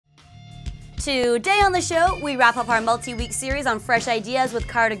Today on the show, we wrap up our multi-week series on fresh ideas with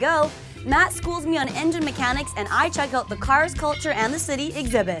Car2Go. Matt schools me on engine mechanics, and I check out the Cars, Culture, and the City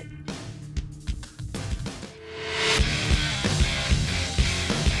exhibit.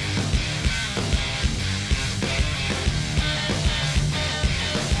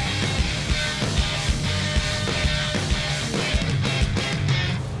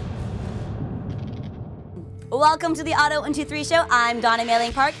 Welcome to the Auto123 show. I'm Donna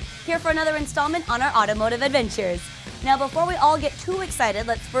Mailing Park, here for another installment on our automotive adventures. Now, before we all get too excited,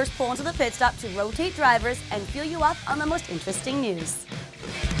 let's first pull into the pit stop to rotate drivers and fuel you up on the most interesting news.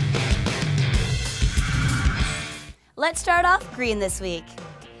 Let's start off green this week.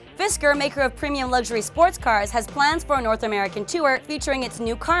 Fisker, maker of premium luxury sports cars, has plans for a North American tour featuring its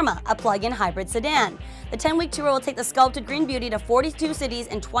new Karma, a plug-in hybrid sedan. The 10-week tour will take the sculpted green beauty to 42 cities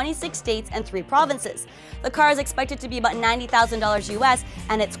in 26 states and 3 provinces. The car is expected to be about $90,000 US,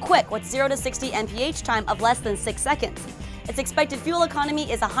 and it's quick with 0 to 60 mph time of less than 6 seconds. Its expected fuel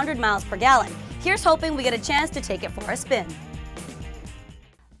economy is 100 miles per gallon. Here's hoping we get a chance to take it for a spin.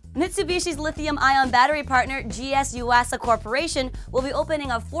 Mitsubishi's lithium-ion battery partner, GS Yuasa Corporation, will be opening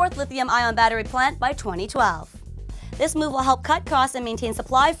a 4th lithium-ion battery plant by 2012. This move will help cut costs and maintain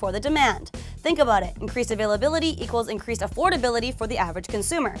supply for the demand. Think about it, increased availability equals increased affordability for the average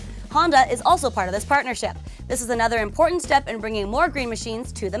consumer. Honda is also part of this partnership. This is another important step in bringing more green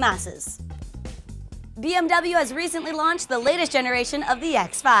machines to the masses. BMW has recently launched the latest generation of the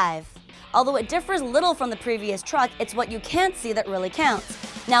X5. Although it differs little from the previous truck, it's what you can't see that really counts.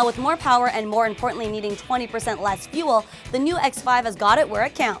 Now, with more power and more importantly needing 20% less fuel, the new X5 has got it where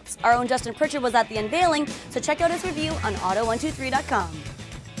it counts. Our own Justin Pritchard was at the unveiling, so check out his review on Auto123.com.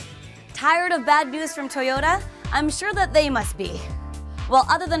 Tired of bad news from Toyota? I'm sure that they must be. Well,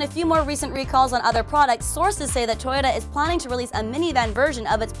 other than a few more recent recalls on other products, sources say that Toyota is planning to release a minivan version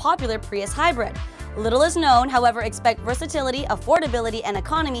of its popular Prius hybrid. Little is known, however, expect versatility, affordability, and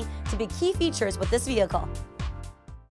economy to be key features with this vehicle.